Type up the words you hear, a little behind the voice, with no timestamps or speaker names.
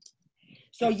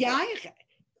So, hier,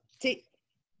 tu sais,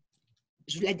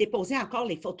 je voulais déposer encore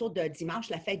les photos de dimanche,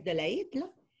 la fête de l'Aïd, là.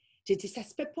 J'ai dit, ça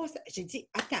se peut pas. J'ai dit,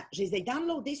 attends, je les ai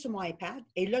downloadés sur mon iPad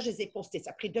et là, je les ai postés. Ça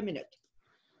a pris 2 minutes.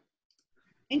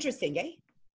 Interesting, hein?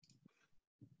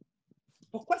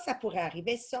 Pourquoi ça pourrait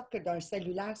arriver, ça, que d'un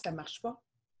cellulaire, ça ne marche pas?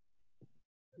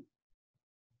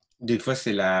 Des fois,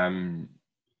 c'est la...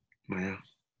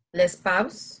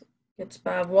 L'espace que tu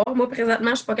peux avoir. Moi, présentement,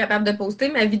 je ne suis pas capable de poster.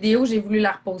 Ma vidéo, j'ai voulu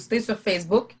la reposter sur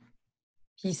Facebook,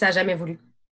 puis ça n'a jamais voulu.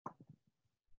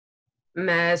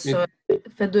 Mais ça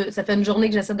fait une journée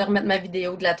que j'essaie de remettre ma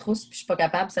vidéo de la trousse, puis je ne suis pas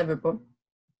capable, ça ne veut pas.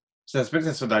 Ça se peut que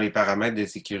ce soit dans les paramètres de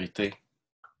sécurité.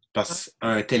 Parce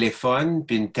qu'un téléphone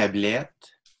puis une tablette,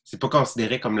 c'est pas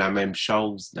considéré comme la même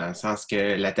chose, dans le sens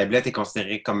que la tablette est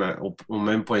considérée comme au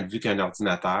même point de vue qu'un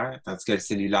ordinateur, tandis que le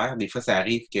cellulaire, des fois, ça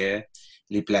arrive que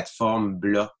les plateformes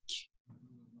bloquent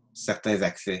certains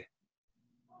accès.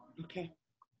 OK.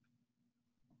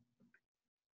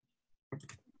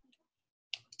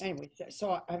 Anyway,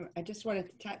 so I just wanted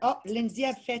to type. Oh, Lindsay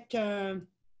a fait un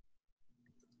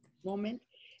moment.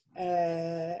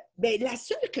 Ben, la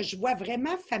seule que je vois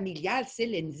vraiment familiale, c'est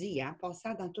Lindsay, hein,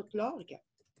 passant dans toute l'orgue.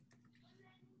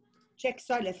 Check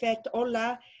ça, elle a fait, oh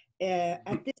là,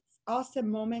 at this awesome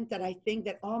moment that I think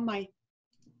that all my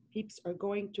peeps are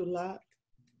going to love.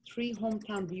 3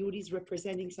 hometown beauties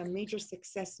representing some major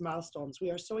success milestones.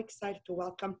 We are so excited to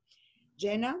welcome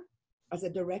Jenna as a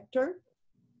director.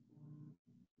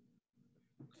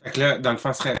 Fait que là, dans le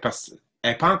fond, elle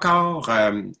n'est pas encore,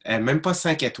 elle n'est même pas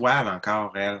 5 étoiles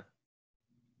encore, elle.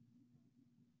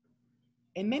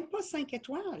 Elle n'est même pas 5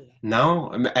 étoiles.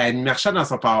 Non, elle marchait dans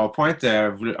son PowerPoint,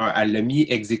 elle l'a mis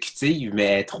exécutive, mais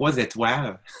elle est 3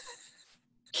 étoiles.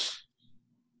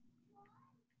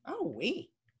 Oh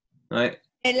oui. Ouais.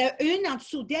 Elle a une en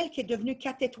dessous d'elle qui est devenue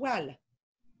 4 étoiles.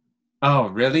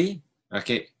 Oh, really?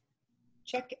 OK.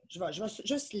 Check, je vais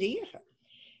juste lire.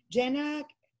 Jenna,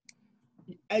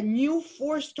 a new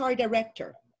 4-star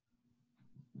director.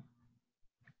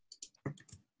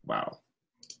 Wow.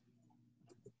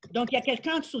 Donc, il y a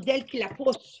quelqu'un en dessous d'elle qui la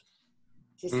pousse.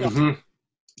 C'est ça.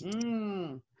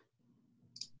 Mm-hmm.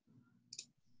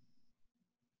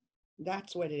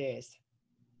 That's what it is.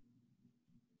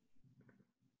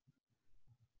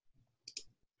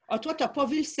 Ah, toi, tu n'as pas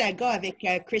vu le saga avec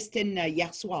Kristen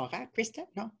hier soir, hein? Kristen,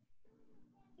 non?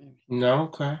 Non,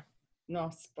 quoi? Non,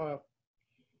 c'est pas...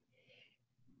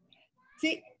 Tu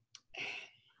sais,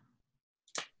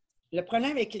 le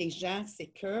problème avec les gens, c'est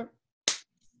que, tu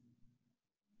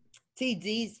sais, ils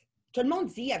disent, tout le monde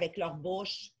dit avec leur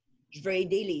bouche, je veux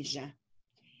aider les gens.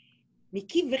 Mais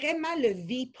qui vraiment le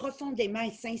vit profondément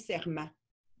et sincèrement?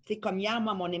 Tu sais, comme hier,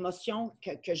 moi, mon émotion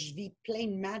que je vis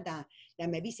pleinement dans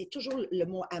ma vie, c'est toujours le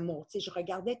mot amour. Tu sais, je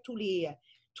regardais tous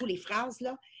les phrases,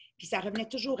 là, puis ça revenait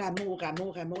toujours amour,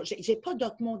 amour, amour. J'ai pas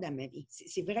d'autre mot dans ma vie.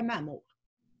 C'est vraiment amour.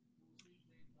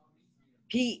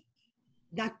 Puis,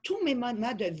 dans tous mes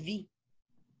moments de vie,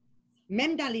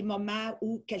 même dans les moments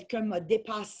où quelqu'un m'a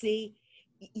dépassé,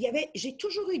 j'ai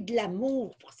toujours eu de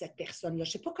l'amour pour cette personne-là. Je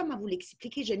ne sais pas comment vous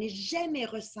l'expliquer. Je n'ai jamais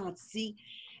ressenti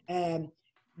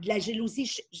de la jalousie.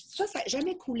 Ça n'a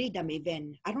jamais coulé dans mes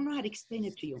veines. I don't know how to explain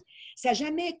it to you. Ça n'a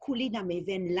jamais coulé dans mes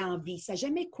veines, l'envie. Ça n'a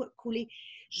jamais coulé.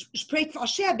 Je peux être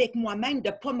fâchée avec moi-même de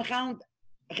ne pas me rendre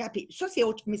rapide. Ça, c'est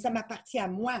autre, mais ça m'appartient à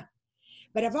moi.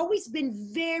 But I've always been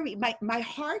my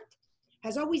heart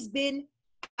has always been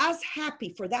as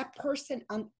happy for that person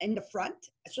in the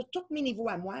front, sur tous mes niveaux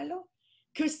à moi, là,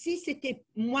 que si c'était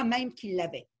moi-même qui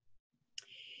l'avais.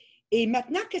 Et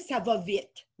maintenant que ça va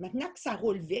vite, maintenant que ça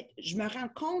roule vite, je me rends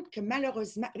compte que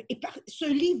malheureusement, ce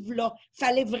livre-là, il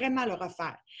fallait vraiment le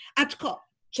refaire. En tout cas,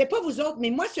 je ne sais pas vous autres, mais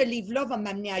moi, ce livre-là va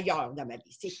m'amener ailleurs dans ma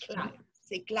vie. C'est clair,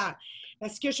 c'est clair.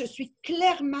 Parce que je suis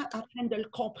clairement en train de le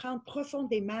comprendre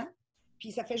profondément,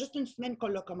 puis ça fait juste une semaine qu'on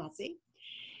l'a commencé.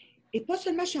 Et pas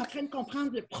seulement je suis en train de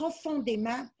comprendre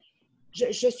profondément,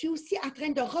 je suis aussi en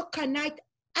train de reconnaître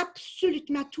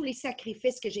absolument tous les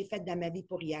sacrifices que j'ai faits dans ma vie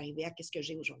pour y arriver à ce que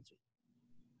j'ai aujourd'hui.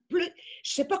 Je ne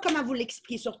sais pas comment vous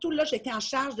l'expliquer. Surtout, là, j'étais en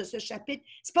charge de ce chapitre.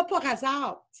 Ce n'est pas par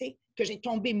hasard, tu sais, que j'ai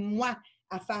tombé, moi,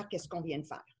 à faire ce qu'on vient de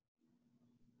faire.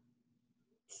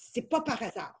 Ce n'est pas par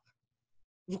hasard.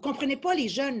 Vous ne comprenez pas, les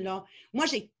jeunes, là. Moi,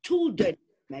 j'ai tout donné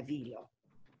dans ma vie, là,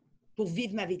 pour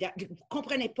vivre ma vie. Vous ne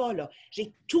comprenez pas, là.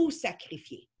 J'ai tout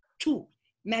sacrifié. Tout.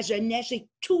 Ma jeunesse, j'ai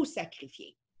tout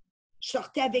sacrifié. Je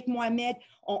sortais avec Mohamed,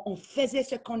 on faisait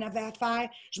ce qu'on avait à faire.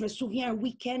 Je me souviens, un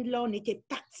week-end, là, on était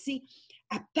partis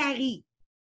à Paris.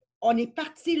 On est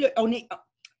parti, on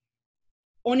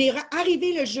est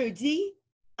arrivé le jeudi.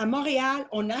 à Montréal,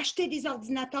 on a acheté des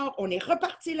ordinateurs, on est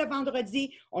reparti le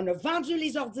vendredi, on a vendu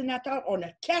les ordinateurs, on a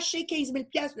caché 15 000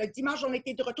 $. Le dimanche, on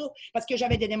était de retour parce que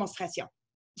j'avais des démonstrations.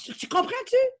 Tu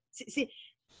comprends-tu?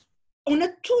 On a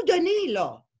tout donné,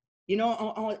 là. You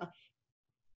know,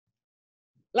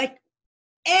 like,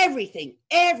 everything.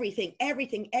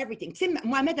 Tu sais,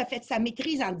 Mohamed a fait sa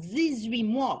maîtrise en 18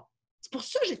 mois. C'est pour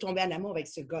ça que j'ai tombé en amour avec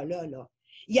ce gars-là, là.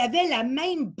 Il avait la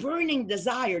même burning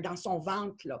desire dans son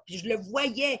ventre, là. Puis je le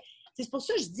voyais. C'est pour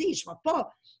ça que je dis, je ne vais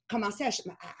pas commencer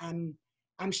à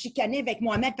me chicaner avec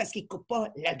Mohamed parce qu'il ne coupe pas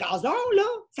le gazon, là.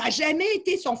 Ça n'a jamais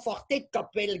été son forté de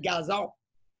couper le gazon.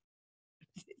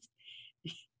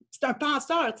 C'est un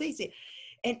penseur, tu sais.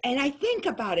 And I think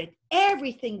about it.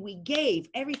 Everything we gave,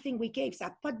 ça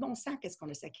n'a pas de bon sens qu'est-ce qu'on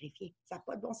a sacrifié. Ça n'a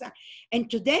pas de bon sens. And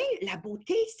today, la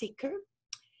beauté, c'est que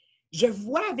je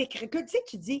vois avec recul, tu sais,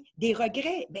 tu dis des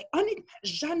regrets. Bien, honnêtement,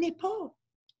 j'en ai pas.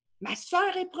 Ma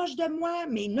soeur est proche de moi,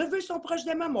 mes neveux sont proches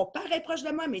de moi, mon père est proche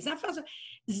de moi, mes enfants sont...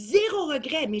 Zéro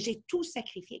regret, mais j'ai tout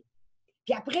sacrifié.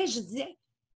 Puis après, je disais,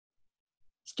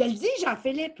 je te le dis,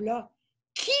 Jean-Philippe, là,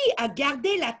 qui a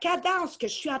gardé la cadence que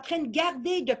je suis en train de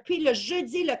garder depuis le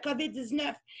jeudi, le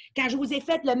COVID-19, quand je vous ai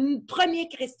fait le premier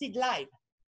Christy de live?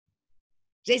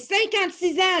 J'ai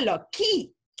 56 ans, là.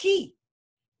 Qui?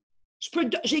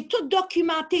 J'ai tout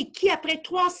documenté. Qui, après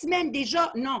 3 semaines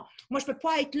déjà? Non. Moi, je ne peux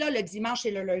pas être là le dimanche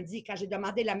et le lundi quand j'ai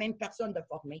demandé à la même personne de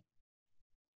former.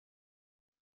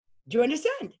 Do you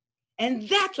understand? And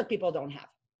that's what people don't have.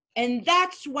 And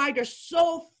that's why there's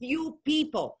so few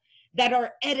people that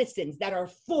are Edisons, that are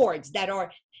Fords,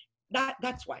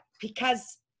 that's why.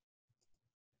 Because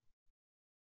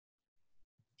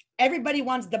everybody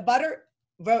wants the butter,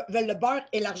 veut le beurre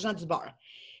et l'argent du beurre.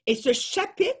 Et ce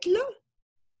chapitre-là,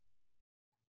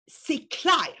 c'est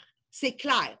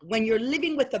clair. When you're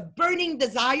living with a burning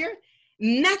desire,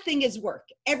 nothing is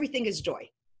work. Everything is joy.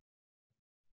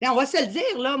 Mais on va se le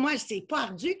dire, là, moi, c'est pas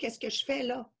ardu, qu'est-ce que je fais,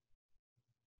 là?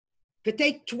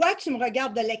 Peut-être, toi, tu me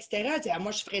regardes de l'extérieur, tu dis, ah,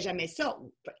 moi, je ne ferai jamais ça,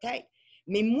 ou peut-être.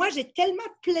 Mais moi, j'ai tellement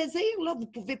de plaisir, là, vous ne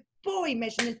pouvez pas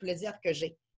imaginer le plaisir que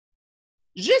j'ai.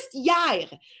 Juste hier,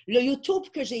 le YouTube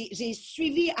que j'ai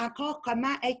suivi encore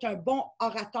comment être un bon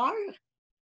orateur,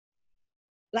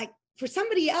 like, for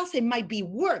somebody else, it might be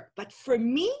work, but for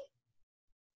me,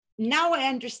 now I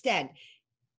understand.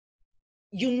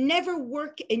 You never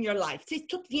work in your life. Tu sais,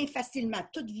 tout vient facilement.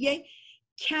 Tout vient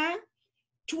quand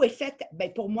tout est fait,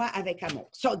 ben, pour moi, avec amour.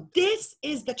 So this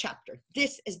is the chapter.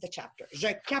 This is the chapter. Je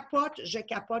capote.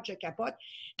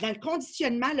 Dans le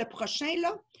conditionnement, le prochain,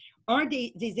 là, un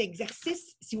des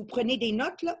exercices, si vous prenez des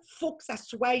notes, il faut que ça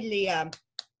soit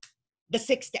the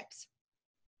 6 steps.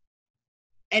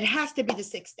 It has to be the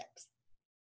 6 steps.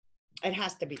 It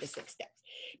has to be the 6 steps.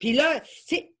 Puis là, tu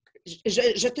sais,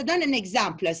 je te donne un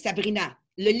exemple, Sabrina.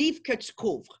 Le livre que tu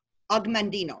couvres,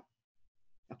 Augmandino.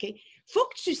 OK? Faut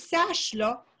que tu saches,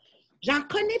 là, j'en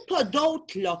connais pas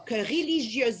d'autres, là, que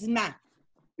religieusement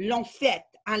l'ont fait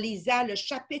en lisant le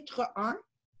chapitre 1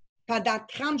 pendant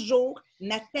 30 jours,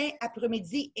 matin,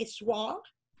 après-midi et soir,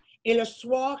 et le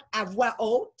soir à voix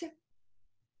haute,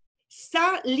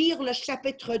 sans lire le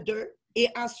chapitre 2, et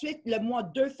ensuite le mois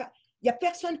 2. Il n'y a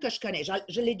personne que je connais.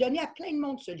 Je l'ai donné à plein de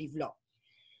monde, ce livre-là.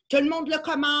 Tout le monde le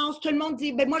commence, tout le monde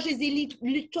dit, ben moi, je les ai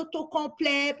lus tout au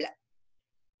complet.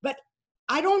 But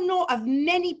I don't know of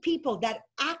many people that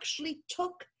actually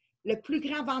took le plus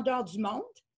grand vendeur du monde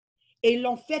et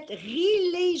l'ont fait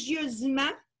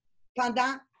religieusement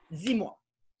pendant 10 mois.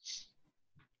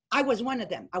 I was one of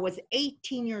them. I was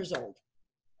 18 years old.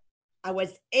 And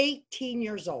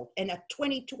at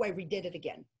 22, I redid it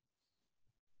again.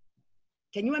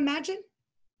 Can you imagine?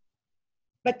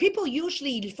 But people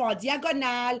usually, ils font en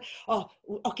diagonale. Oh,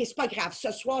 OK, c'est pas grave.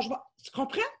 Ce soir, je vais... Tu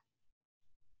comprends?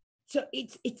 So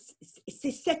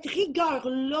c'est cette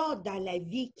rigueur-là dans la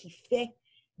vie qui fait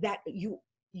that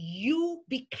you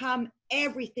become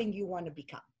everything you want to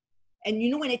become. And you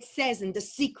know when it says in The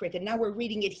Secret, and now we're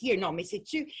reading it here, non, mais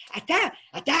c'est-tu... Attends,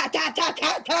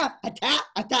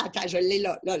 je l'ai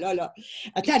là.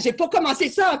 Attends, j'ai pas commencé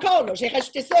ça encore, là. J'ai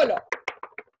rajouté ça, là.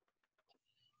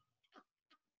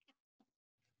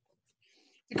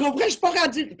 Tu comprends? Je ne suis pas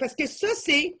rendue. Parce que ça,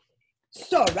 c'est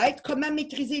ça, right? Comment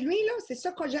maîtriser lui, là? C'est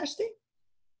ça que j'ai acheté.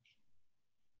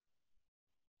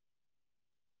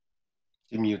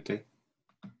 C'est muté.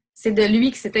 C'est de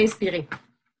lui qui s'est inspiré.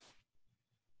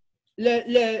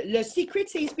 Le Secret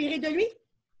s'est inspiré de lui?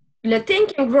 Le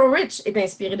Think and Grow Rich est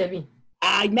inspiré de lui.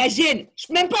 Ah, imagine! Je ne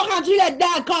suis même pas rendue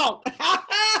là-dedans encore.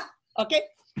 OK?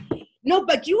 No,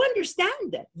 but you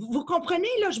understand. Vous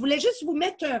comprenez, là? Je voulais juste vous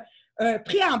mettre un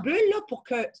préambule là, pour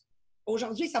que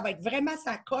aujourd'hui, ça va être vraiment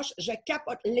sa coche. Je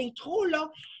capote. L'intro,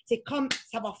 là, c'est comme,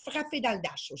 ça va frapper dans le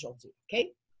dash aujourd'hui, OK?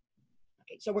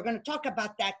 Okay, so we're going to talk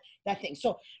about that thing.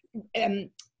 So,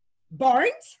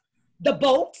 Barnes, the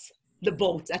boats.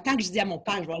 Attends que je dis à mon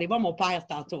père, je vais aller voir mon père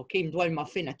tantôt, OK? Il me doit une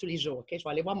muffin à tous les jours, OK? Je vais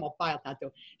aller voir mon père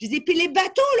tantôt. Je dis, puis les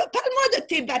bateaux, là, parle-moi de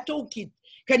tes bateaux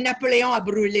que Napoléon a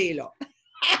brûlés, là.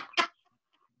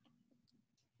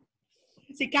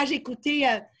 C'est quand j'ai écouté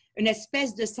une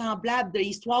espèce de semblable de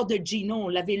l'histoire de Gino. On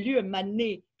l'avait lu un moment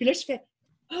donné. Puis là, je fais,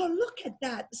 oh, look at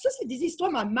that. Ça, c'est des histoires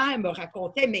que ma mère me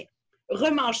racontait, mais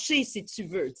remanchées, si tu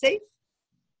veux, tu sais.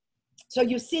 So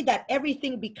you see that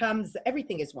everything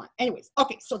is one. Anyways,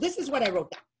 okay, so this is what I wrote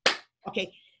down.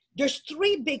 Okay, there's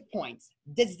 3 big points.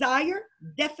 Desire,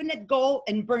 definite goal,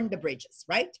 and burn the bridges,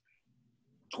 right?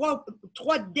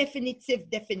 Trois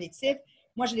définitifs.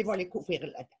 Moi, je les vais les couvrir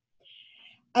là-dedans.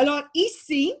 Alors,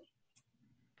 ici,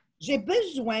 j'ai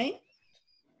besoin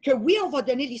que, oui, on va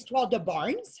donner l'histoire de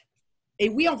Barnes, et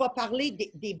oui, on va parler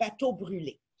des bateaux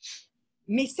brûlés.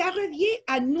 Mais ça revient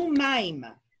à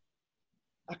nous-mêmes.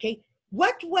 OK?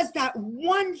 What was that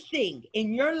one thing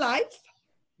in your life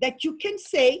that you can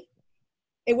say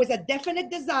it was a definite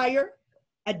desire,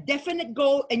 a definite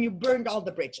goal, and you burned all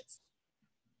the bridges?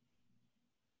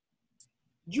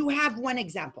 You have one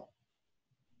example.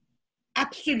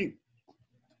 Absolu.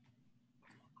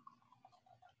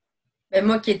 Ben,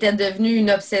 moi qui était devenue une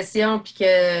obsession puis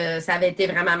que ça avait été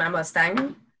vraiment ma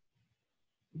Mustang.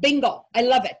 Bingo. I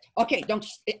love it. Okay, donc,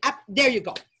 there you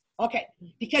go. Okay,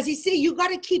 because you see, you got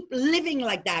to keep living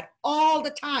like that all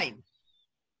the time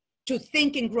to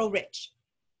think and grow rich.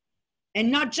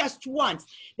 And not just once.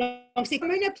 Donc, c'est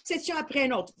comme une obsession après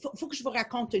une autre. Faut que je vous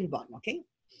raconte une bonne, OK?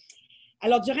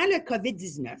 Alors, durant le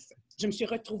COVID-19, je me suis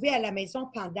retrouvée à la maison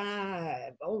pendant,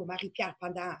 Marie-Pierre,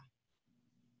 pendant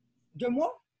 2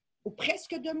 mois ou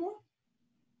presque 2 mois.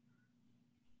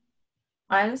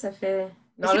 Ouais, là, ça fait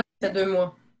 2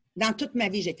 mois. Dans toute ma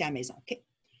vie, j'étais à la maison, OK?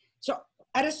 So,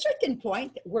 at a certain point,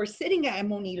 we're sitting à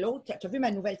mon îlot. Tu as vu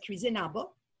ma nouvelle cuisine en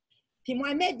bas? Puis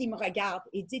Mohamed, il me regarde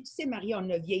et dit, tu sais, Marie, on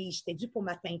a vieilli. J'étais due pour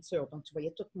ma teinture. Donc, tu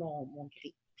voyais tout mon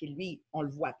gris. Puis lui, on le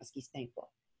voit parce qu'il ne se teint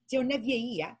pas. Tu sais, on a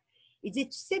vieilli, hein? Il dit,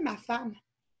 tu sais, ma femme,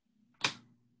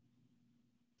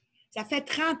 ça fait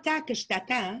 30 ans que je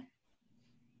t'attends, hein?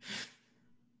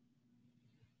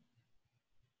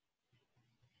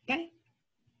 Hein?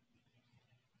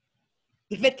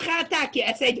 Ça fait 30 ans qu'il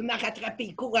essaie de me rattraper.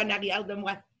 Il court en arrière de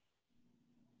moi.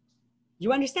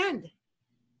 You understand?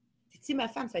 Tu sais, ma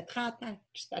femme, ça fait 30 ans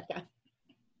que je t'attends.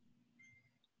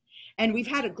 And we've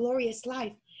had a glorious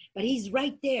life, but he's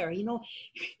right there, you know.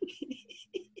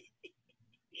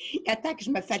 Il attend que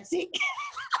je me fatigue.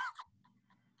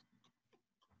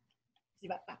 C'est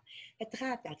ma femme. Ça fait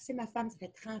 30 ans. C'est ma femme, ça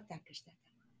fait 30 ans que je t'attends.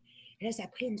 Et là, ça a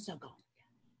pris 1 seconde.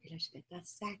 Et là, je fais un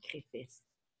sacrifice.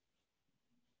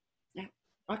 Yeah.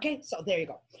 Okay, so there you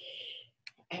go.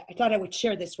 I thought I would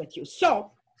share this with you.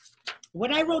 So,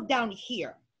 what I wrote down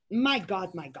here, my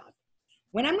God,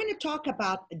 when I'm going to talk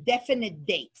about definite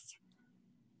dates,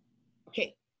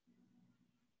 okay,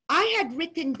 I had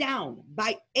written down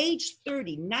by age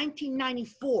 30,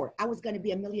 1994, I was going to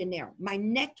be a millionaire. My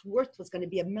net worth was going to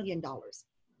be $1 million.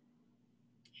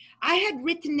 I had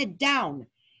written it down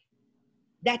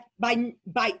that by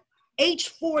age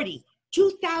 40,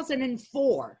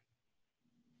 2004,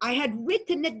 I had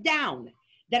written it down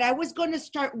that I was going to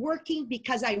start working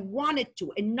because I wanted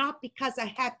to and not because I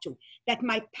had to, that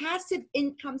my passive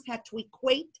incomes had to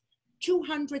equate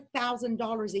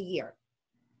 $200,000 a year.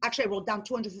 Actually, I wrote down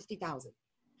 250,000.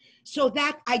 So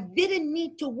that I didn't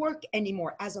need to work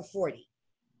anymore as a 40.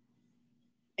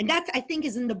 And that, I think,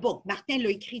 is in the book. Martin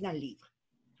l'a écrit dans le livre.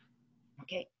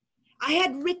 Okay? I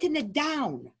had written it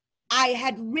down.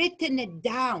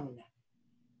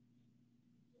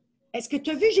 Est-ce que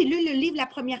tu as vu, j'ai lu le livre la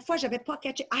première fois, je n'avais pas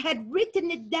catché. I had written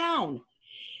it down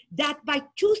that by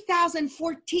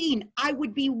 2014, I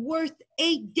would be worth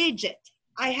 8 digits.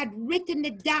 I had written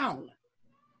it down.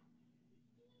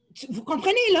 Vous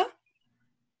comprenez, là?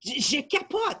 Je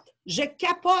capote.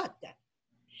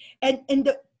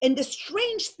 And the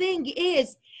strange thing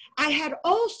is, I had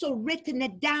also written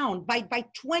it down by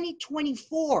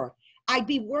 2024, I'd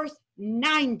be worth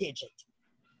 9 digits.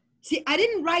 See, I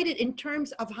didn't write it in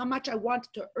terms of how much I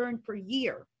wanted to earn per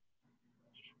year.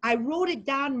 I wrote it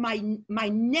down my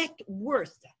net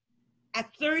worth at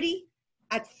 30,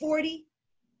 at 40,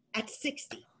 at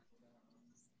 60.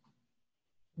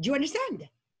 Do you understand?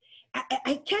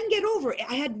 I can't get over it.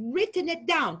 I had written it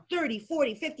down, 30,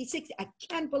 40, 50, 60. I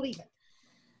can't believe it.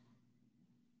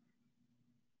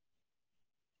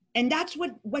 And that's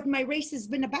what my race has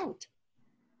been about.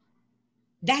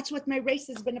 That's what my race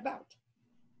has been about.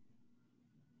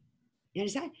 You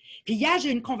understand? Puis hier, j'ai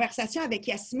eu une conversation avec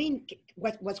Yasmine qui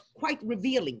was quite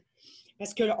revealing.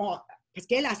 Parce qu'elle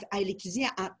elle étudie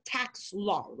en tax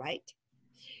law, right?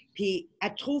 Puis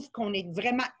elle trouve qu'on est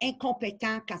vraiment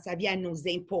incompétent quand ça vient à nos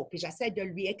impôts. Puis j'essaie de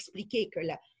lui expliquer que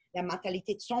la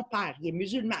mentalité de son père, il est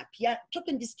musulman. Puis il y a toute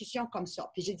une discussion comme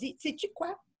ça. Puis j'ai dit, sais-tu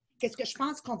quoi? Qu'est-ce que je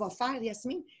pense qu'on va faire,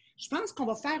 Yasmine? Je pense qu'on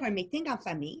va faire un meeting en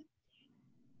famille.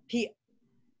 Puis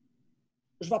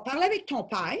je vais parler avec ton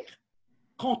père.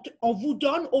 On vous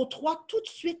donne aux 3 tout de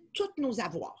suite tous nos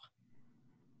avoirs.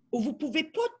 Vous ne pouvez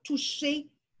pas toucher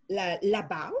la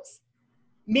base,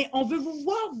 mais on veut vous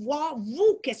voir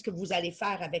vous, qu'est-ce que vous allez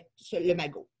faire avec le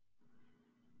magot.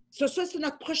 Ça, c'est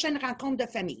notre prochaine rencontre de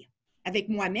famille. Avec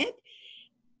Mohamed,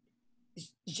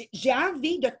 j'ai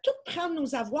envie de tout prendre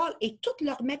nos avoirs et tout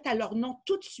leur mettre à leur nom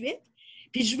tout de suite.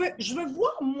 Puis je veux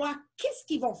voir, moi, qu'est-ce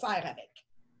qu'ils vont faire avec.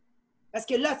 Parce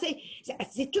que là,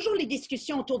 c'est toujours les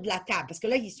discussions autour de la table. Parce que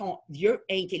là, ils sont vieux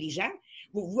et intelligents.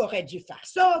 Vous aurez dû faire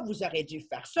ça, vous aurez dû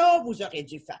faire ça, vous aurez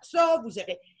dû faire ça, vous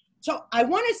aurez... So, I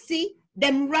want to see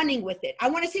them running with it. I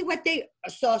want to see what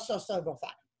ça vont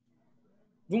faire.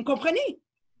 Vous me comprenez?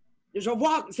 Je vais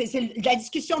voir, c'est la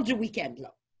discussion du week-end,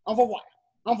 là. On va voir.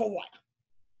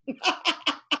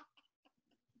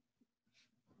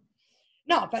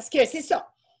 Non, parce que c'est ça.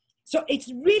 So, it's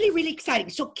really, really exciting.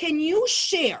 So, can you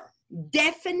share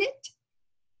definite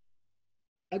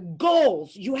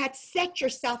goals you had set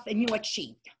yourself and you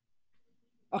achieved?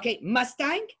 Okay,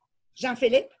 Mustang,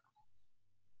 Jean-Philippe,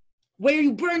 where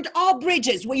you burned all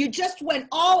bridges, where you just went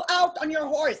all out on your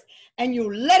horse and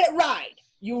you let it ride.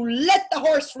 You let the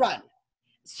horse run.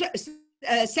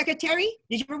 Secretary,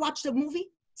 did you ever watch the movie?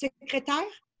 Secrétaire?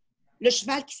 Le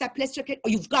cheval qui s'appelait Secrétaire. Oh,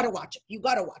 you've got to watch it. You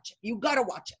got to watch it. You got to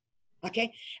watch it.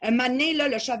 OK? Un moment donné, là,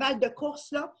 le cheval de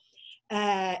course, là,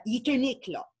 il est unique,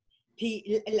 là. Puis,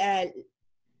 il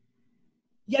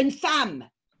y a une femme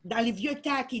dans les vieux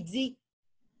temps qui dit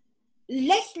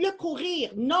laisse-le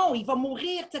courir. Non, il va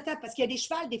mourir, parce qu'il y a des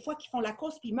chevals, des fois, qui font la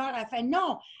course puis ils meurent à la fin.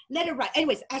 Non, let it ride.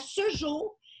 Anyways, à ce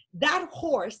jour, that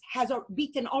horse has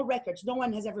beaten all records. No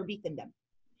one has ever beaten them.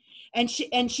 And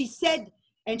she said,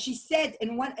 and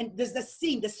there's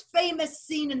this famous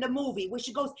scene in the movie where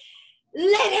she goes,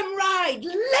 let him ride,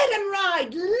 let him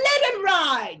ride, let him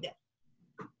ride.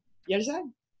 You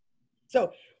understand?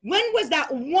 So when was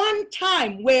that one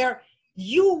time where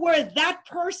you were that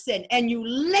person and you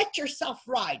let yourself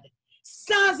ride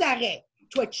sans arrêt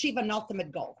to achieve an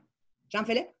ultimate goal?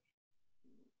 Jean-Philippe?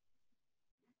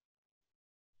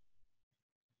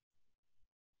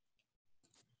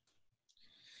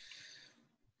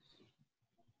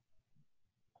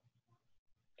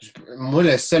 Moi,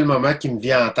 le seul moment qui me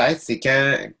vient en tête, c'est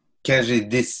quand j'ai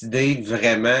décidé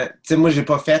vraiment... Tu sais, moi, j'ai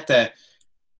pas fait...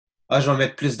 je vais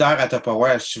mettre plus d'heures à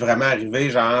Tupperware. Je suis vraiment arrivé,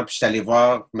 genre, puis je suis allé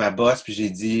voir ma boss, puis j'ai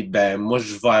dit, ben, moi,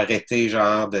 je vais arrêter,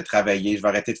 genre, de travailler. Je vais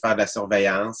arrêter de faire de la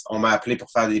surveillance. On m'a appelé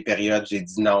pour faire des périodes. J'ai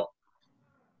dit non.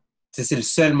 Tu sais, c'est le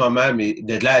seul moment, mais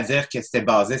de là à dire que c'était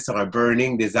basé sur un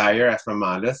burning desire à ce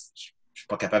moment-là, je suis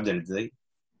pas capable de le dire.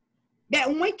 Ben,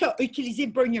 au moins, tu as utilisé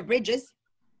Burn Your Bridges.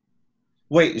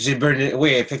 Oui, j'ai burné.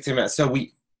 Oui, effectivement, ça,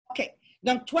 oui. OK.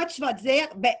 Donc, toi, tu vas dire,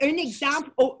 ben, un exemple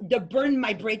de Burn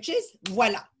My Bridges,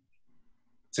 voilà.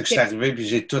 C'est que je suis arrivé, puis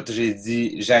j'ai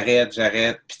dit,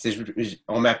 j'arrête. Puis, tu sais,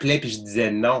 on m'appelait, puis je disais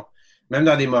non. Même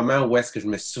dans des moments où est-ce que je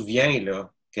me souviens,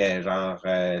 là, que, genre,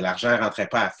 l'argent rentrait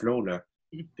pas à flot, là.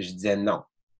 Puis je disais non.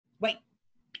 Oui.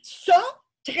 Ça,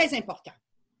 très important.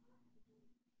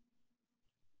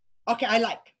 OK, I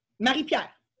like.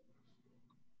 Marie-Pierre.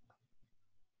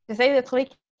 J'essaie de trouver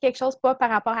quelque chose pas par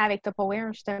rapport avec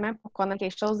Tupperware, justement, pour qu'on ait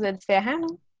quelque chose de différent.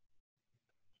 Non?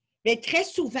 Mais très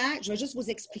souvent, je vais juste vous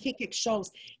expliquer quelque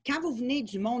chose. Quand vous venez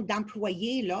du monde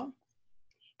d'employés, là,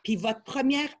 puis votre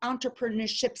première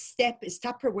entrepreneurship step is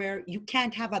Tupperware, you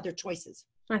can't have other choices.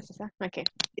 Ah, c'est ça, OK.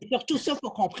 C'est surtout ça qu'il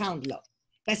faut comprendre, là.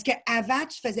 Parce qu'avant,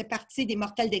 tu faisais partie des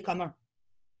mortels des communs.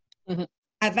 Mm-hmm.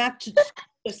 Avant, tu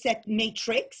as cette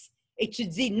matrix et tu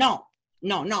dis non.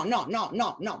 Non. Moi,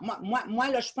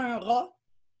 là, je suis pas un rat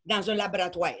dans un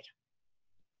laboratoire.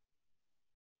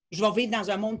 Je vais vivre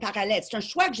dans un monde parallèle. C'est un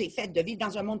choix que j'ai fait de vivre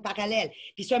dans un monde parallèle.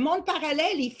 Puis ce monde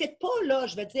parallèle, il ne fit pas, là.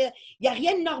 Je veux dire, il n'y a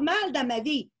rien de normal dans ma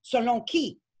vie. Selon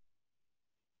qui?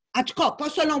 En tout cas,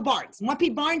 pas selon Barnes. Moi puis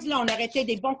Barnes, là, on aurait été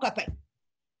des bons copains.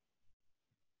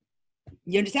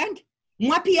 You understand?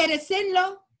 Moi puis Edison,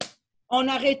 là, on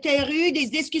aurait eu des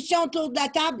discussions autour de la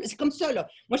table. C'est comme ça, là.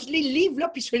 Moi, je lis le livre, là,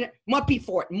 puis je fais moi puis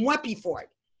Ford.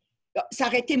 Ça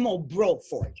aurait été mon bro,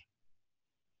 Ford.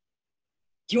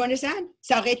 Do you understand?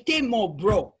 Ça aurait été mon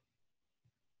bro.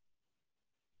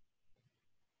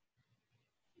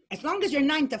 As long as you're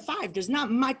 9 to 5, there's not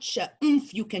much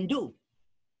oomph you can do.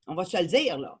 On va se le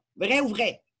dire, là. Vrai ou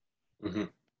vrai? Mhm.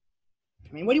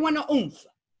 I mean, what do you want to oomph?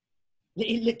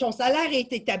 Ton salaire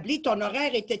est établi, ton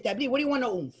horaire est établi. What do you want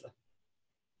to oomph?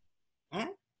 Hein?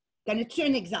 Connais-tu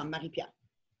un exemple, Marie-Pierre?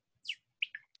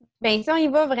 Bien, si on y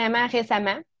va vraiment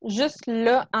récemment, juste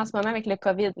là, en ce moment, avec le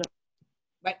COVID, là,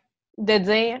 Ouais. de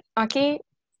dire, OK,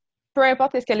 peu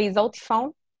importe ce que les autres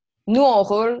font, nous, on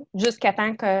roule jusqu'à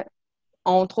temps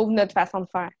qu'on trouve notre façon de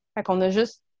faire. Fait qu'on a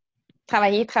juste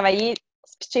travaillé,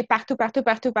 se pitcher partout,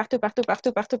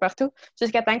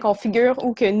 jusqu'à temps qu'on figure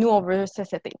où que nous, on veut se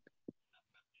setter.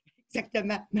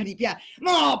 Exactement, Marie-Pierre.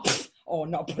 Oh, oh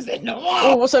non, pas celle-là.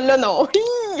 Oh, celle-là, non.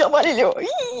 Hi, on va aller là.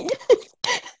 Hi.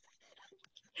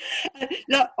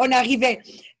 Là, on arrivait.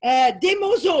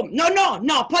 Démo Zoom. Non, non,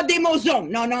 non, pas démo Zoom.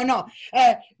 Non, non, non.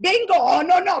 Bingo. Oh,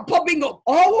 non, non, pas bingo.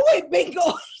 Oh, oui, bingo.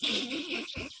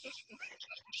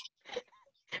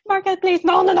 Marketplace.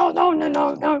 Non, non, non, non, non,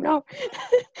 non, non, non.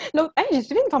 L'autre, hey, j'ai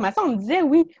suivi une formation, on me disait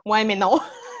oui. Ouais, mais non.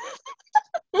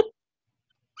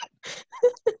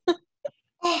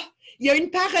 Oh, il y a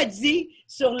une parodie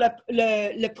sur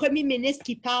le premier ministre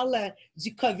qui parle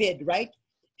du COVID, right?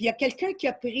 Puis il y a quelqu'un qui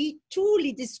a pris tous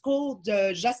les discours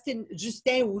de Justin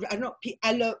ou non, puis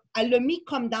elle l'a mis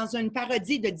comme dans une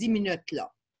parodie de 10 minutes,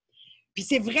 là. Puis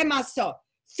c'est vraiment ça.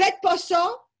 Faites pas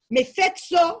ça, mais faites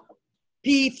ça,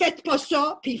 puis faites pas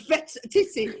ça, puis faites ça. Tu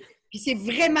sais, puis c'est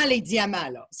vraiment les diamants,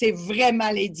 là. C'est vraiment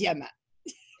les diamants.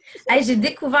 Hey, j'ai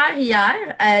découvert hier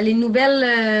les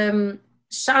nouvelles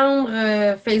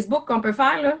chambres Facebook qu'on peut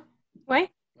faire, là. Oui.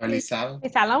 Dans les salles. Les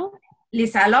salons. Les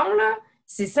salons, là,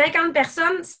 c'est 50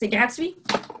 personnes, c'est gratuit.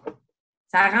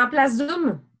 Ça remplace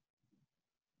Zoom.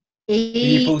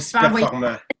 Il n'est pas aussi tu peux envoyer-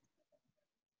 performant.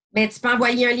 Ben, tu peux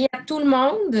envoyer un lien à tout le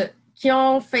monde qui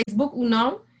ont Facebook ou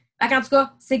non. En tout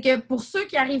cas, c'est que pour ceux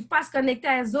qui n'arrivent pas à se connecter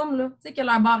à Zoom, là, tu sais que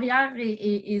leur barrière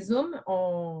est Zoom,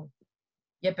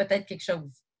 il y a peut-être quelque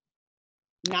chose.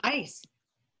 Nice.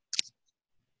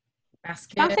 Parce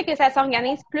que Je pense que ça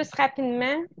s'organise plus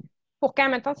rapidement pour quand,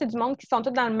 maintenant, c'est du monde qui sont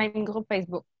tous dans le même groupe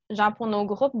Facebook. Genre, pour nos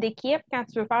groupes d'équipe, quand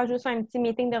tu veux faire juste un petit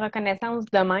meeting de reconnaissance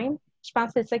de même, je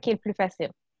pense que c'est ça qui est le plus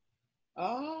facile.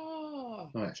 Oh!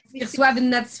 Ouais. ils reçoivent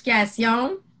une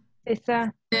notification. C'est ça.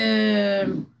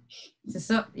 C'est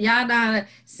ça. Hier,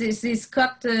 c'est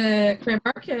Scott Kramer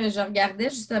que je regardais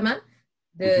justement,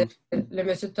 le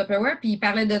monsieur de Tupperware, puis il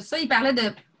parlait de ça. Il parlait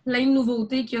de plein de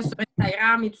nouveautés qu'il y a sur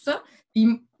Instagram et tout ça.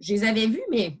 Puis je les avais vues,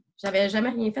 mais j'avais jamais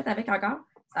rien fait avec encore.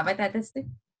 Ça va être à tester.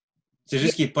 C'est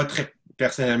juste qu'il n'est pas très.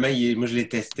 Personnellement, moi je l'ai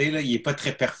testé, là, il n'est pas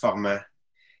très performant.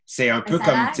 C'est un peu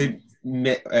comme, tu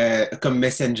sais, comme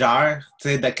Messenger, tu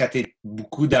sais, quand tu es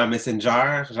beaucoup dans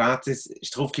Messenger, genre, tu sais, je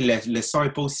trouve que le son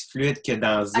n'est pas aussi fluide que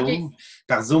dans Zoom. Okay.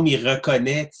 Par Zoom, il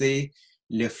reconnaît, tu sais,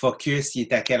 le focus, il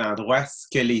est à quel endroit, ce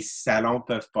que les salons ne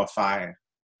peuvent pas faire.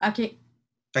 OK.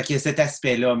 Fait qu'il y a cet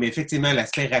aspect-là. Mais effectivement,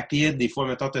 l'aspect rapide, des fois,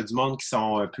 mettons, tu as du monde qui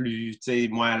sont plus, tu sais,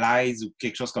 moins à l'aise ou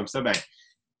quelque chose comme ça, ben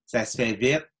ça se fait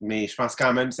vite, mais je pense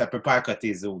quand même que ça ne peut pas à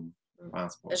côté Zoom. Je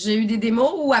pense pas. J'ai eu des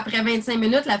démos où après 25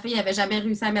 minutes, la fille n'avait jamais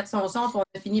réussi à mettre son son, puis on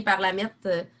a fini par la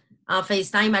mettre en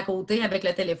FaceTime à côté avec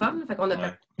le téléphone. Fait qu'on a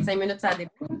fait 25 minutes à la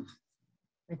démo.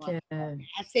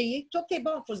 Essayez, tout est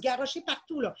bon. Il faut se garrocher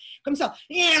partout, là. Comme ça.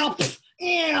 Il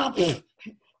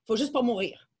faut juste pas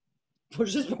mourir. Il faut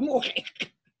juste pas mourir.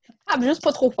 Ah, mais juste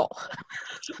pas trop fort.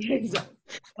 Exact.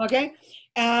 OK?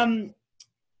 One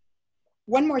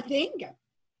more thing.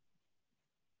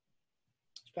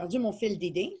 J'ai perdu mon fil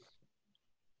d'idée.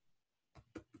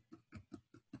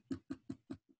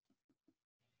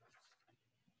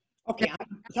 OK,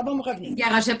 ça va me revenir. Il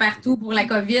garochait partout pour la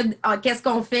COVID. Ah, qu'est-ce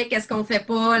qu'on fait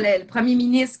pas? Le premier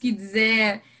ministre qui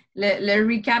disait le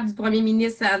recap du premier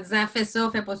ministre en disant fais ça,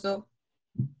 fais pas ça.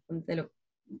 On était là.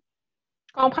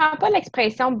 Je comprends pas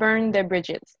l'expression burn the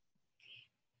bridges.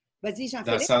 Vas-y, Jean-Philippe.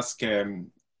 Dans le sens que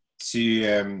tu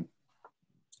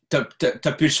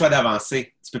n'as plus le choix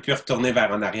d'avancer. Tu ne peux plus retourner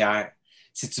vers en arrière.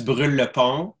 Si tu brûles le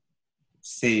pont,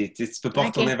 tu ne peux pas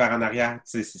retourner vers en arrière.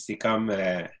 C'est comme...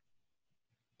 il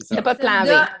n'y a pas de plan B.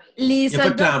 Les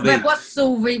soldats ne pouvaient pas se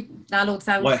sauver dans l'autre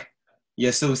sens. Oui, il y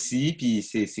a ça aussi. Puis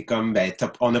c'est comme, ben,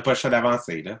 on n'a pas le choix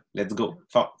d'avancer. Là. Let's go,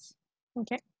 force.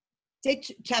 OK.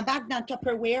 Tu embarques dans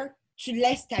Tupperware, tu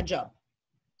laisses ta job.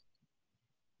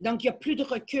 Donc, il n'y a plus de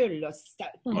recul. Là.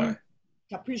 Tu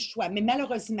n'as plus le choix. Mais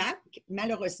malheureusement,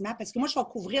 parce que moi, je vais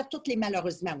couvrir toutes les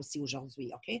malheureusement aussi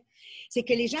aujourd'hui, OK? C'est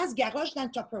que les gens se garochent dans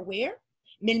le Tupperware,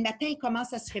 mais le matin, ils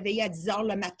commencent à se réveiller à 10 heures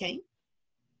le matin,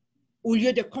 au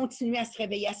lieu de continuer à se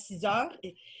réveiller à 6 heures.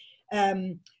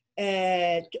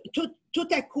 Tout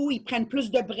à coup, ils prennent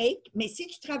plus de breaks. Mais si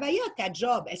tu travaillais à ta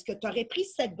job, est-ce que tu aurais pris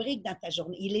 7 breaks dans ta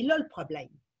journée? Il est là le problème.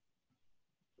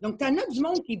 Donc, tu en as du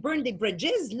monde qui burn des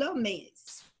bridges, là, mais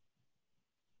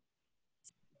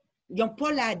ils n'ont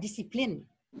pas la discipline.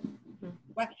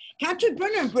 Ouais. Quand tu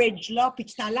burn un bridge, là, puis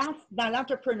tu t'en lances dans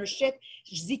l'entrepreneurship,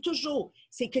 je dis toujours,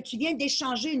 c'est que tu viens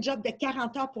d'échanger une job de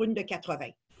 40 heures pour une de 80.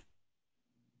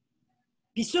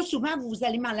 Puis ça, souvent, vous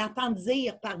allez m'en l'entendre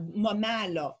dire par moment,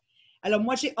 là. Alors,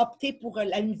 moi, j'ai opté pour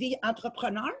une vie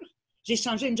entrepreneur. J'ai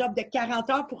changé une job de 40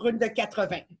 heures pour une de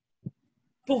 80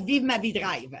 pour vivre ma vie de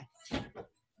rêve.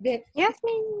 Mais,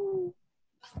 Yasmine!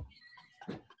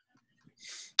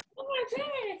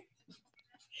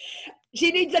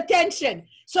 she needs attention.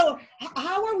 So,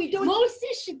 how are we doing? Moi aussi,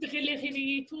 je suis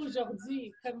réveillée tôt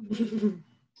aujourd'hui. Comme...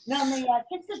 Non, mais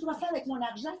qu'est-ce que je dois faire avec mon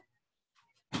argent?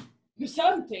 Do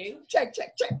something. Check. Ça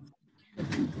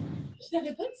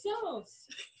n'avait pas de sens.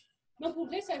 Non, pour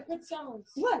vrai, ça n'avait pas de sens.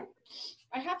 What?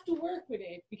 I have to work with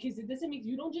it because it doesn't make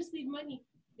you don't just leave money.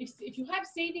 If you have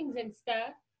savings and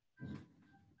stuff,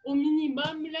 au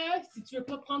minimum, là, si tu veux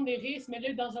pas prendre des risques,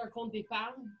 mets-le dans un compte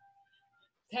d'épargne.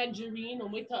 Tangerine, au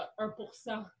moins tu as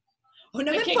 1%. On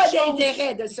n'a même pas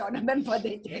d'intérêt de ça. On n'a même pas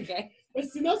d'intérêt. Mais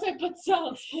sinon, ça n'a pas de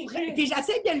sens. Pour vrai. Puis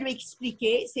j'essaie de lui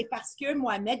expliquer, c'est parce que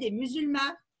Mohamed est musulman.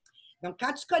 Donc,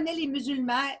 quand tu connais les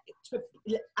musulmans, tu peux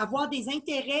avoir des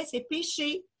intérêts, c'est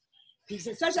péché. Puis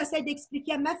c'est ça, j'essaie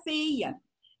d'expliquer à ma fille.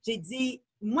 J'ai dit,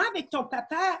 moi, avec ton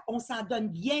papa, on s'en donne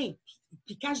bien.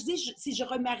 Puis quand je dis, si je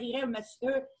remarierais un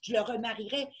monsieur, je le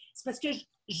remarierais, c'est parce que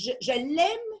je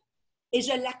l'aime et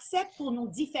je l'accepte pour nos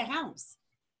différences.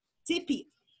 Tu sais, puis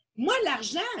moi,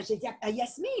 l'argent, j'ai dit à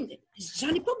Yasmine, j'en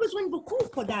ai pas besoin de beaucoup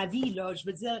pour dans la vie, là. Je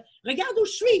veux dire, regarde où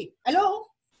je suis. Allô?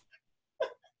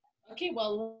 Okay,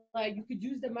 well, you could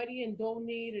use the money and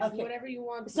donate and do whatever you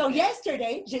want. So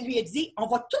yesterday, je lui ai dit, on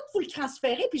va tout vous le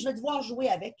transférer, puis je vais devoir jouer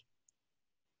avec.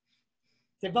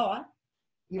 C'est bon, hein?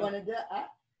 You want to do hein?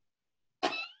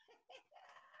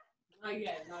 Not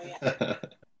yet.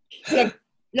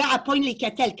 Là, elle pogne les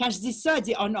catelles. Quand je dis ça, elle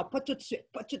dit, oh non, pas tout de suite,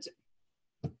 pas tout de suite.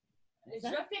 Je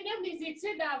vais finir mes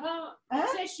études avant. Hein?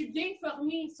 Tu sais, je suis bien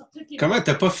formée sur toutes les... Comment,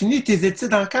 t'as pas fini tes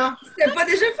études encore? T'as pas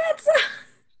déjà fait ça?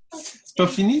 C'est pas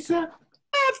fini, ça?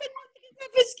 La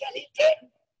fiscalité.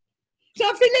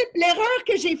 J'en fais l'erreur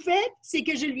que j'ai faite, c'est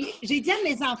que j'ai dit à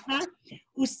mes enfants,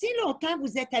 aussi longtemps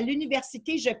vous êtes à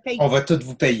l'université, je paye. On va tout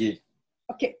vous payer.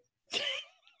 OK.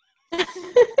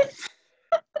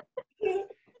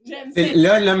 J'aime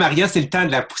ça. Là, Maria, c'est le temps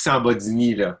de la pousser en bas du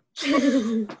nid, là.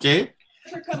 OK?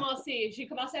 Je peux commencer. J'ai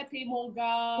commencé à payer mon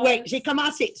gaz. Oui, j'ai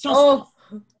commencé.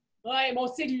 Ouais, mon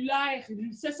cellulaire,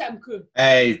 ça me coûte.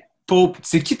 Hey, pauvre,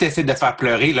 c'est qui t'essaie de faire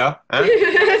pleurer, là? Hein?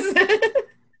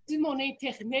 Mon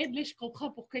Internet, là, je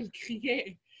comprends pourquoi il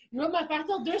criait. Il va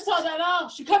m'appartenir 200 $.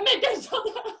 Je suis comme, mais 200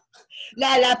 $!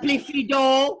 Là, elle a appelé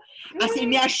Fido. Elle s'est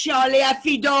mise à chialer à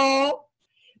Fido.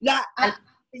 Là,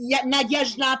 Nadia,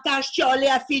 je l'entends chialer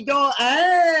à Fido.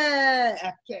 Hein?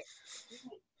 OK.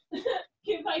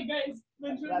 OK, bye, guys.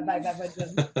 Bonne journée. Bye.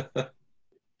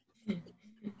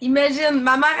 Imagine,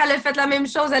 ma mère, elle a fait la même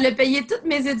chose. Elle a payé toutes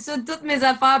mes études, toutes mes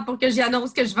affaires pour que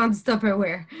j'annonce que je vends du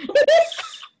Tupperware.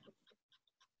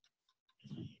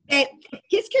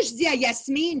 Qu'est-ce que je dis à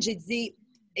Yasmine? J'ai dit,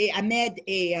 et Ahmed,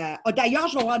 et d'ailleurs,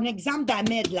 je vais avoir un exemple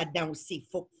d'Ahmed là-dedans aussi. Il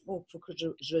faut que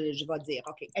je vais dire.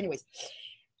 OK, anyways.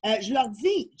 Je leur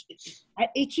dis,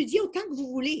 étudiez autant que vous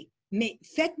voulez, mais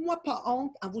faites-moi pas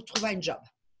honte en vous trouvant un job.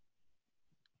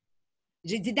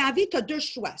 J'ai dit, dans la vie, tu as deux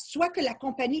choix. Soit que la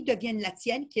compagnie devienne la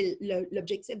tienne, qui est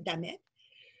l'objectif d'Ahmed,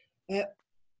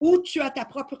 ou tu as ta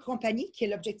propre compagnie, qui est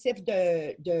l'objectif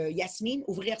de Yasmine,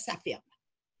 ouvrir sa firme.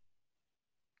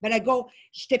 Ben, là, go,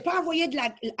 je ne t'ai pas envoyé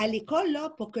à l'école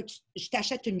là, pour que je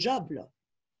t'achète une job. Là.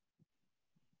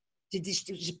 J'ai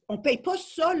dit, on ne paye pas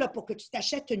ça là, pour que tu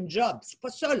t'achètes une job. C'est pas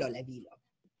ça, là, la vie.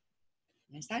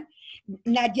 Là.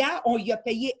 Nadia, on lui a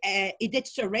payé Edith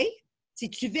Surrey. Si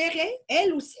tu verrais,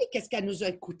 elle aussi, qu'est-ce qu'elle nous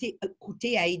a coûté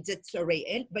à Edith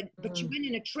Surrey. But she went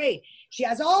in a trade. She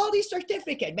has all these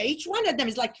certificates. But each one of them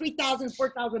is like $3,000,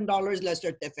 $4,000 le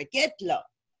certificate. Là.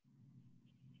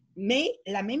 Mais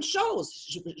la même chose,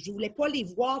 je ne voulais pas les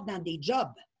voir dans des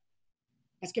jobs.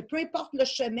 Parce que peu importe le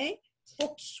chemin, il faut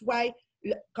que tu sois,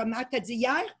 comment tu as dit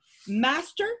hier,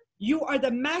 master, you are the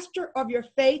master of your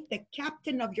faith, the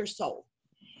captain of your soul.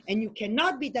 And you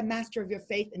cannot be the master of your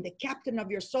faith and the captain of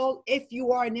your soul if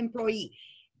you are an employee.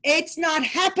 It's not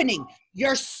happening.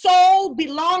 Your soul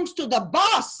belongs to the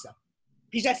boss.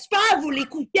 Puis j'espère que vous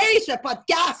l'écoutez, ce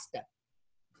podcast.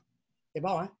 C'est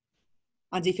bon, hein?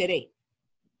 En différé.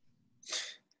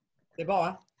 C'est bon,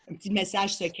 hein? Un petit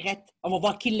message secret. On va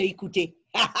voir qui l'a écouté.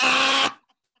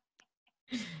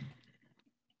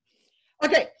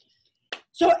 OK.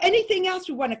 So, anything else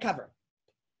we want to cover?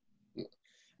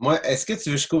 Moi, est-ce que tu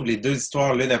veux que je couvre les deux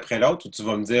histoires l'une après l'autre ou tu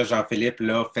vas me dire, Jean-Philippe,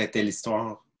 là, fais telle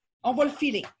histoire? On va le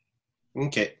filer.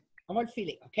 OK. On va le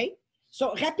filer, OK? So,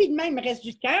 rapidement, il me reste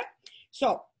du temps.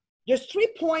 So, there's 3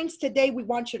 points today we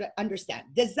want you to understand.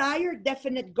 Desire,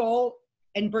 definite goal,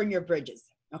 and burn your bridges,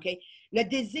 OK? Le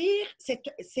désir, c'est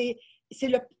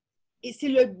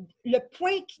le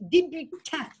point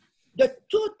débutant de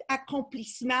tout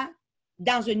accomplissement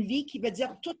dans une vie, qui veut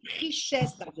dire toute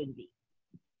richesse dans une vie.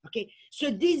 OK? Ce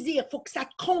désir, il faut que ça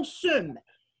te consume.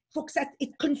 Il faut que ça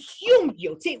it consume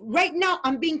you. Tu sais, right now,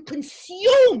 I'm being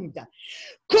consumed.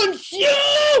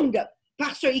 Consumed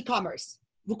par ce e-commerce.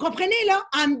 Vous comprenez là?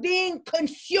 I'm being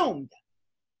consumed.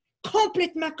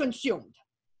 Complètement consumed.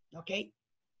 OK?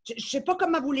 Je ne sais pas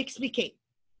comment vous l'expliquer.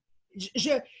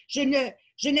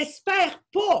 Je n'espère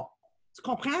pas. Tu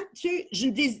comprends?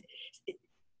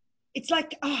 It's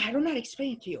like, I don't know how to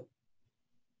explain it to you.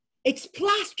 It's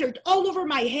plastered all over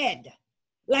my head.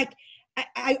 Like,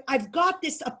 I've got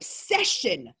this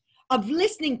obsession of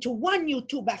listening to one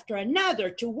YouTube after another,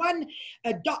 to one,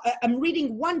 I'm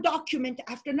reading one document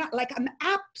after another. Like, I'm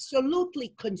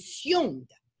absolutely consumed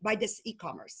by this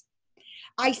e-commerce.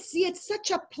 I see it's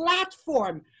such a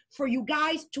platform for you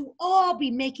guys to all be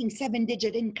making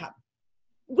 7-digit income.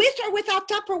 With or without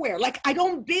Tupperware. Like, I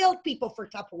don't build people for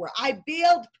Tupperware. I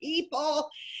build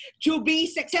people to be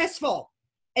successful.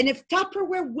 And if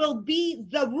Tupperware will be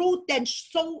the route, then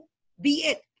so be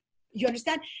it. You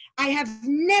understand? I have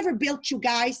never built you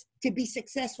guys to be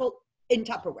successful in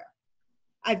Tupperware.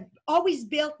 I've always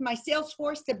built my sales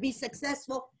force to be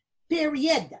successful,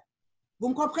 period. Vous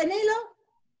me comprenez,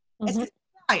 là? Est-ce que c'est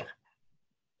clair?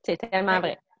 C'est tellement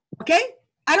vrai. Okay?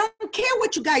 I don't care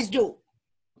what you guys do.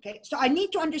 Okay? So I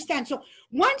need to understand. So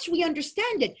once we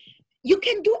understand it, you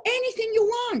can do anything you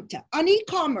want on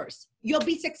e-commerce. You'll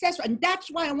be successful. And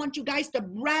that's why I want you guys to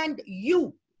brand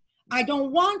you. I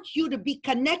don't want you to be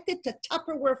connected to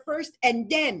Tupperware first and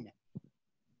then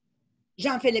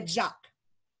Jean-Philippe Jacques.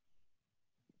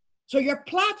 So your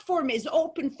platform is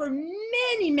open for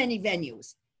many, many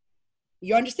venues.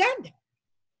 You understand?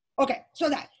 Okay, so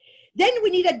that. Then we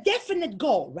need a definite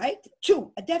goal, right?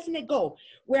 2, a definite goal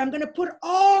where I'm going to put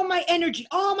all my energy,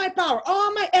 all my power,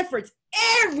 all my efforts,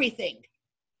 everything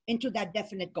into that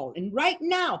definite goal. And right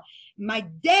now, my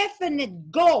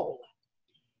definite goal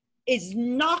is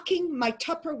knocking my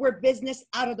Tupperware business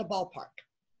out of the ballpark.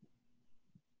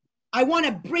 I want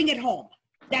to bring it home.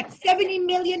 That 70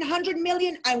 million, 100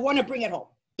 million, I want to bring it home,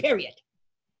 period.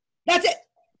 That's it.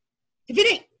 C'est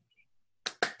fini.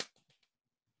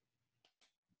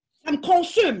 Ça me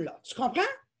consume, là. Tu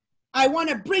comprends? I want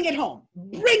to bring it home.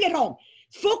 Bring it home.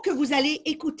 Faut que vous allez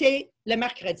écouter le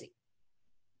mercredi.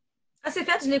 Ah, c'est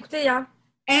fait, je l'ai écouté hier.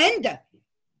 And?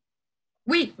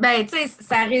 Oui, ben, tu sais,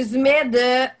 ça résumait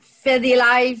de fais des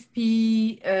lives,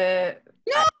 puis...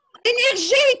 Non!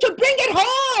 Énergie to bring it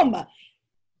home!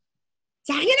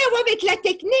 Ça n'a rien à voir avec la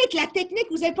technique. La technique,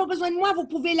 vous n'avez pas besoin de moi, vous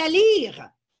pouvez la lire.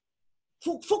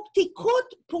 Faut que tu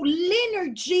écoutes pour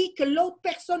l'énergie que l'autre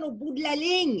personne au bout de la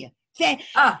ligne fait.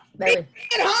 Ah, ben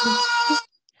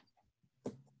oui.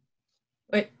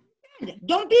 Oui.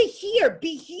 Don't be here,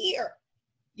 be here.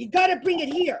 You got to bring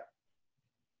it here.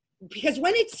 Because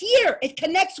when it's here, it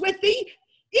connects with the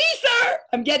ether.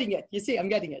 I'm getting it. You see, I'm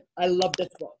getting it. I love this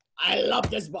book. I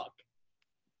love this book.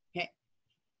 Okay.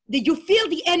 Did you feel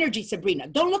the energy, Sabrina?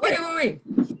 Don't look at it. Oui.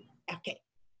 Okay.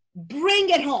 Bring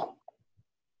it home.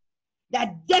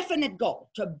 That definite goal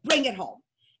to bring it home.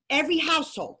 Every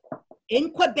household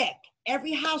in Quebec,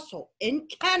 every household in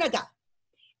Canada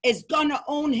is going to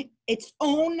own its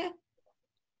own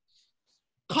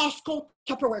Costco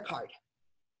Tupperware card.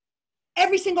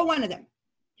 Every single one of them.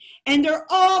 And they're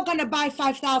all going to buy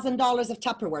 $5,000 of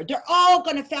Tupperware. They're all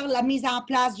going to faire la mise en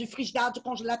place du frigidaire, du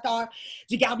congélateur,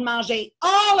 du garde-manger.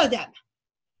 All of them.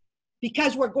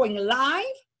 Because we're going live.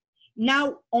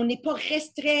 Now, on n'est pas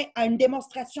restreint à une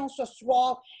démonstration ce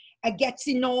soir à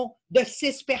Gatineau de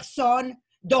 6 personnes,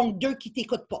 dont 2 qui ne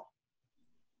t'écoutent pas.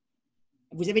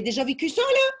 Vous avez déjà vécu ça,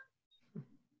 là?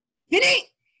 Fini!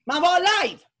 M'en va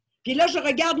live. Puis là, je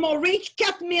regarde mon reach,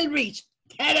 4000 reach.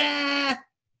 Ta-da!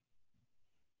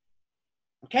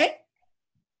 OK?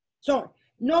 So,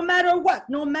 no matter what.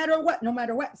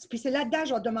 Puis c'est là-dedans,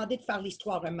 je vais demander de faire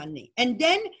l'histoire un moment donné. And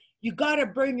then, you gotta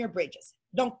burn your bridges.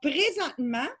 Donc,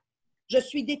 présentement, je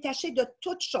suis détachée de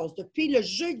toutes choses. Depuis le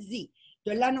jeudi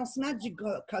de l'annoncement du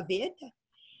COVID,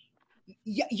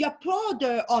 il n'y a pas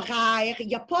d'horaire, il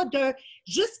n'y a pas de...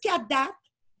 Jusqu'à date,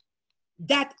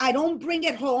 that I don't bring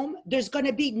it home, there's going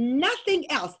to be nothing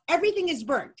else. Everything is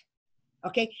burnt.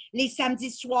 Okay? Les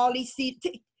samedis soirs,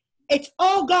 it's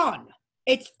all gone.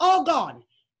 It's all gone.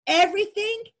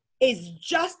 Everything is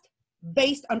just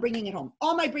based on bringing it home.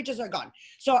 All my bridges are gone.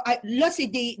 So, là, c'est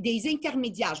des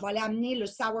intermédiaires. Je vais aller amener le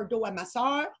sourdough à ma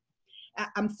soeur.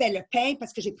 Elle me fait le pain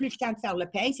parce que j'ai plus le temps de faire le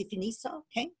pain. C'est fini, ça.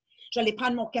 OK? Je vais aller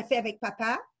prendre mon café avec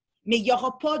papa. Mais il n'y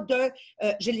aura pas de...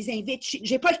 je les invite.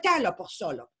 J'ai pas le temps là, pour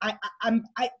ça. Là.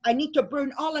 I need to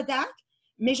burn all of that.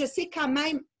 Mais je sais quand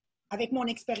même, avec mon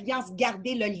expérience,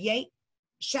 garder le lien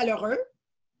chaleureux.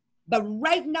 But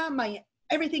right now,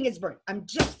 everything is burned. I'm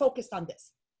just focused on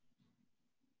this.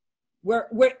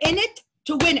 We're in it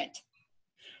to win it.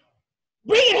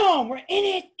 Bring it home. We're in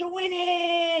it to win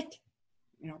it.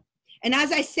 You know. And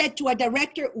as I said to a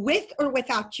director, with or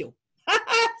without you.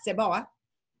 C'est bon, hein?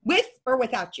 With or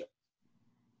without you.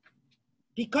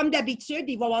 Puis comme d'habitude,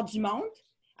 il va y avoir du monde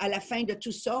à la fin de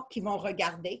tout ça qui vont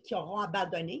regarder, qui auront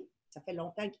abandonné. Ça fait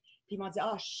longtemps. Puis ils vont dire,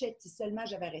 « Ah, shit, si seulement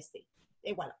j'avais resté. »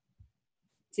 Et voilà.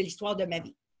 C'est l'histoire de ma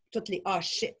vie. Toutes les « Ah,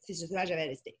 shit, si seulement j'avais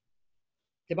resté. »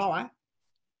 C'est bon, hein?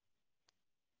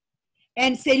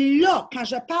 Et c'est là, quand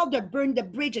je parle de Burn the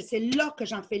Bridge, c'est là que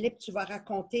Jean-Philippe, tu vas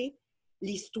raconter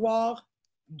l'histoire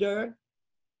du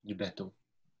bateau.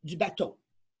 Du bateau.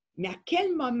 Mais à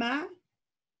quel moment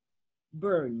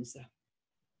Burns?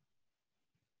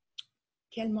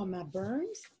 Quel moment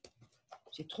Burns?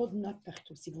 J'ai trop de notes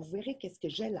partout. Si vous verrez qu'est-ce que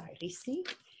j'ai l'air ici.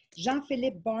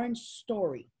 Jean-Philippe Barnes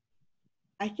story.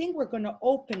 I think we're going to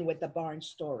open with the Barnes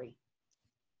story.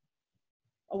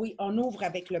 Oh oui, on ouvre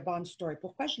avec le Barnes story.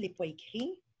 Pourquoi je ne l'ai pas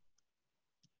écrit?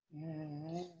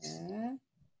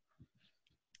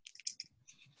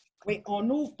 Oui, on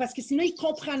ouvre parce que sinon, ils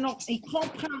ne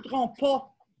comprendront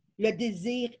pas le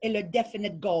désir et le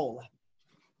definite goal.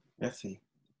 Merci.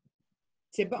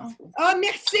 C'est bon. Ah,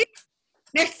 merci!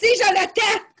 Merci,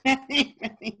 Jonathan!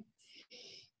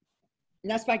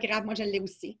 Là, c'est pas grave, moi, je l'ai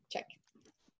aussi. Check.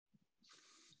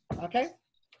 OK?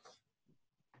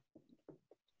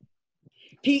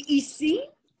 Puis ici,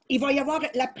 il va y avoir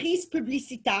la prise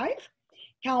publicitaire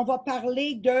quand on va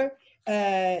parler de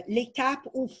l'étape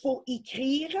où il faut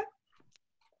écrire.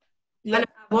 Le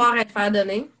avoir et le faire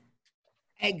donner.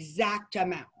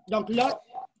 Exactement. Donc là,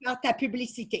 tu fais ta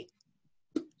publicité.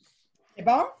 C'est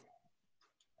bon?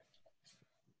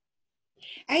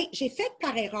 Hey, j'ai fait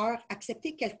par erreur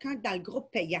accepter quelqu'un dans le groupe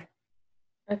payant.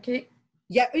 OK.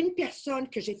 Il y a une personne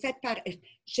que j'ai faite par... Il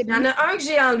y en a un que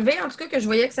j'ai enlevé, en tout cas, que je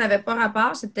voyais que ça n'avait pas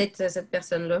rapport. C'est peut-être cette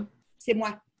personne-là. C'est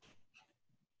moi.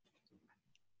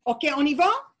 OK, on y va?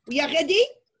 We are ready?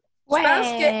 Je pense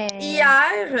que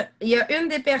hier, il y a une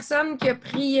des personnes qui a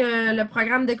pris le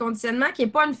programme de conditionnement qui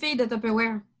n'est pas une fille de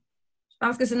Tupperware. Je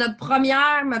pense que c'est notre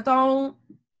première, mettons,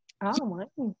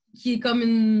 qui est comme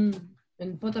une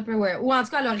pas Tupperware. Ou en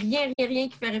tout cas, elle n'a rien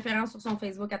qui fait référence sur son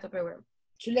Facebook à Tupperware.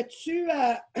 Tu l'as-tu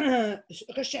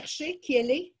recherché qui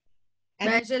elle est?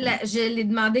 Ben, je l'ai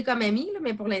demandé comme amie, là,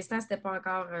 mais pour l'instant, ce n'était pas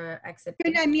encore accepté.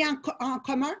 Une amie en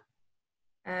commun?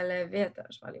 Elle avait... Attends,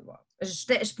 je vais aller voir.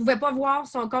 Je ne pouvais pas voir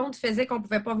son compte, faisait qu'on ne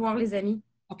pouvait pas voir les amis.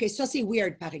 OK, ça, c'est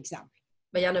weird, par exemple.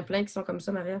 Ben, il y en a plein qui sont comme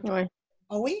ça, Maria. Oui.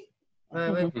 Ah oui? Oui.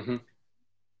 Mm-hmm.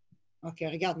 OK,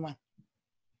 regarde-moi.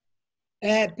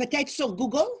 Peut-être sur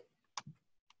Google?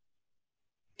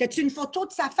 As-tu une photo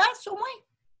de sa face, au moins?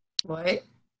 Oui.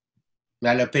 Mais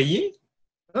elle a payé?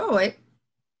 Oh, oui.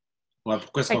 Ouais,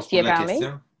 pourquoi est-ce qu'on se pose la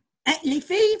question? Hein, les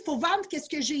filles, il faut vendre qu'est-ce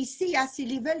que j'ai ici. Hein,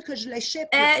 s'ils veulent que je le ship.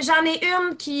 J'en ai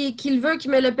une qui le veut, qui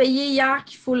me l'a payé hier,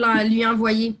 qu'il faut lui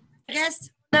envoyer.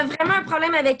 Reste. On a vraiment un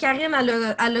problème avec Karine.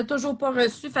 Elle l'a toujours pas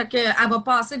reçu, fait qu'elle va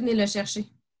passer venir le chercher.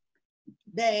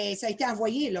 Ben, ça a été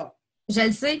envoyé, là. Je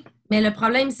le sais, mais le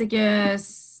problème, c'est que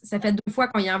ça fait 2 fois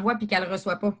qu'on y envoie puis qu'elle ne le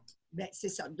reçoit pas. Ben, c'est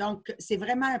ça. Donc, c'est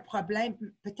vraiment un problème.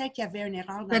 Peut-être qu'il y avait une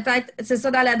erreur. Peut-être, c'est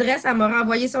ça, dans l'adresse. Elle m'a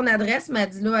renvoyé son adresse, mais elle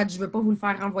dit là, je ne veux pas vous le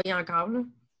faire renvoyer encore. Là.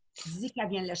 Dis qu'elle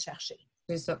vient le chercher.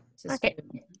 C'est ça. OK.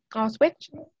 On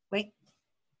switch? Oui.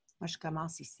 Moi, je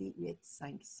commence ici. 8,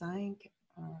 5, 5,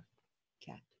 1,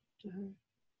 4, 2,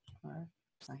 1,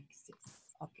 5, 6.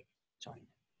 OK. Join.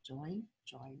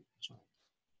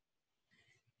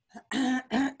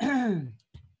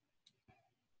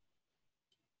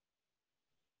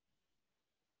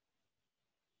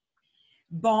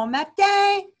 Bon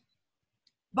matin!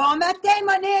 Bon matin,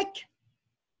 Monique!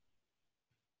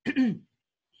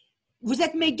 Vous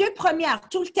êtes mes 2 premières,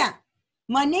 tout le temps.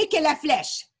 Monique et la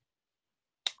flèche.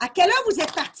 À quelle heure vous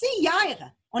êtes partis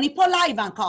hier? On n'est pas live encore.